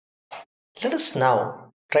Let us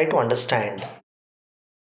now try to understand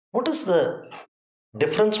what is the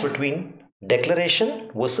difference between declaration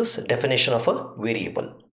versus definition of a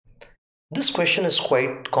variable. This question is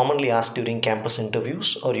quite commonly asked during campus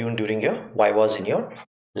interviews or even during your vivas in your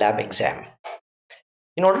lab exam.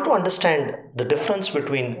 In order to understand the difference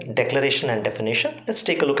between declaration and definition, let's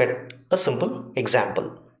take a look at a simple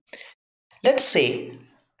example. Let's say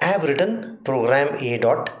I have written program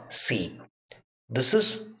a.c. This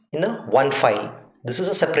is in a one file. This is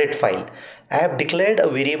a separate file. I have declared a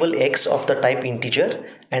variable x of the type integer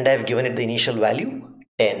and I have given it the initial value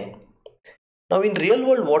 10. Now in real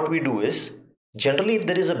world what we do is, generally if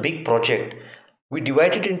there is a big project, we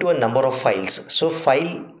divide it into a number of files. So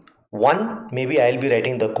file 1, maybe I'll be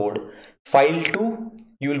writing the code. File 2,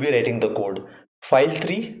 you will be writing the code. File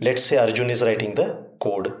 3, let's say Arjun is writing the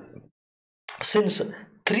code. Since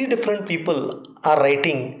 3 different people are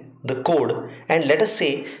writing the code and let us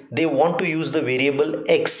say they want to use the variable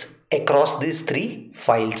x across these 3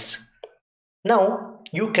 files. Now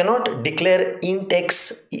you cannot declare int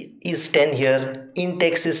x is 10 here, int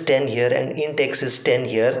x is 10 here and int x is 10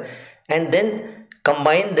 here and then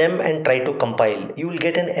combine them and try to compile. You will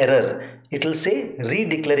get an error. It will say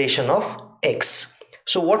redeclaration of x.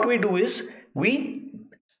 So what we do is we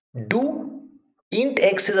do int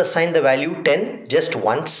x is assigned the value 10 just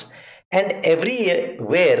once, and everywhere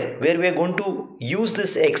where we are going to use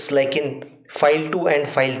this x, like in file 2 and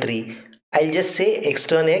file 3, I'll just say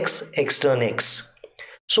extern x, extern x.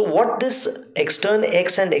 So what this extern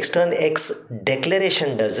x and extern x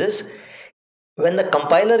declaration does is, when the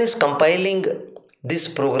compiler is compiling this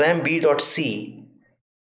program b.c,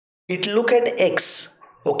 it look at x,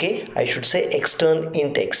 okay, I should say extern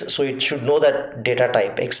int x, so it should know that data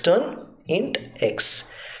type extern int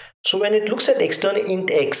x. So when it looks at extern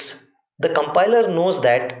int x, the compiler knows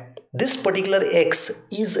that this particular x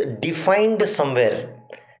is defined somewhere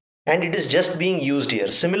and it is just being used here.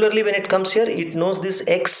 Similarly, when it comes here, it knows this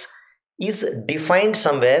x is defined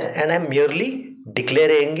somewhere and I'm merely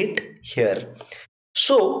declaring it here.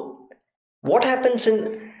 So what happens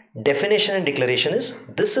in definition and declaration is,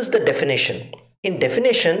 this is the definition. In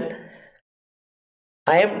definition,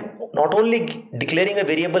 I am not only declaring a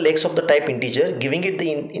variable x of the type integer, giving it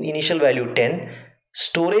the initial value 10,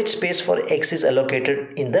 storage space for x is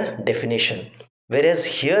allocated in the definition. Whereas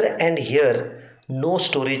here and here, no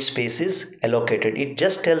storage space is allocated. It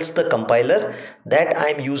just tells the compiler that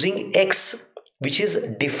I am using x which is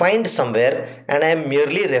defined somewhere and I am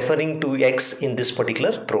merely referring to x in this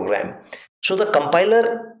particular program. So the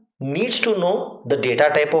compiler needs to know the data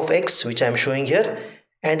type of x which I am showing here,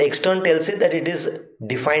 and extern tells it that it is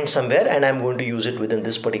defined somewhere and I'm going to use it within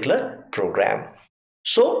this particular program.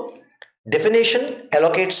 So definition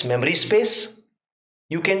allocates memory space.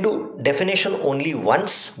 You can do definition only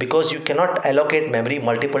once because you cannot allocate memory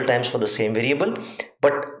multiple times for the same variable,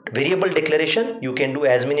 but variable declaration you can do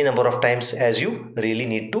as many number of times as you really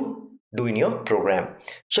need to do in your program.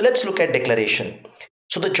 So let's look at declaration.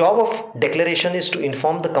 So the job of declaration is to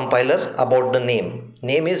inform the compiler about the name.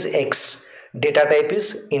 Name is x. Data type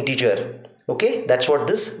is integer. Okay, that's what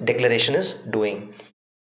this declaration is doing.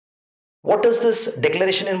 What does this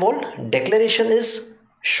declaration involve? Declaration is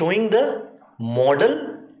showing the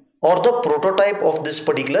model or the prototype of this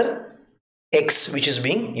particular x which is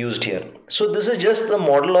being used here. So this is just the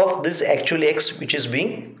model of this actual x which is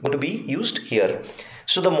going to be used here.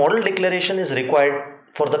 So the model declaration is required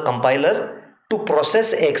for the compiler to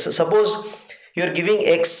process x. Suppose you are giving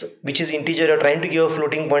x which is integer, you are trying to give a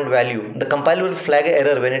floating point value. The compiler will flag an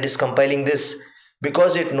error when it is compiling this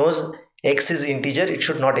because it knows x is integer, it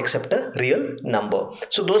should not accept a real number.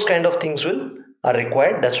 So those kind of things are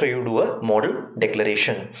required. That's why you do a model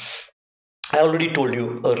declaration. I already told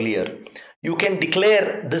you earlier, you can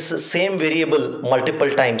declare this same variable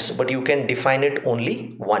multiple times, but you can define it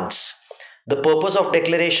only once. The purpose of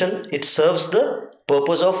declaration, it serves the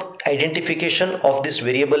purpose of identification of this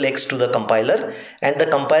variable x to the compiler, and the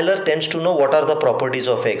compiler tends to know what are the properties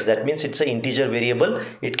of x. That means it's an integer variable,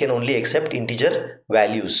 it can only accept integer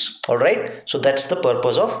values. Alright, so that's the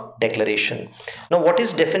purpose of declaration. Now what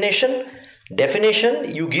is definition?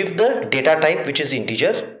 Definition, you give the data type which is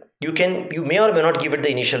integer. You may or may not give it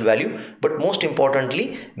the initial value, but most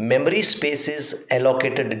importantly, memory space is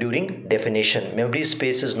allocated during definition. Memory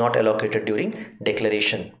space is not allocated during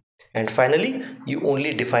declaration. And finally, you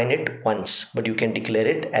only define it once, but you can declare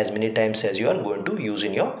it as many times as you are going to use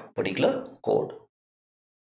in your particular code.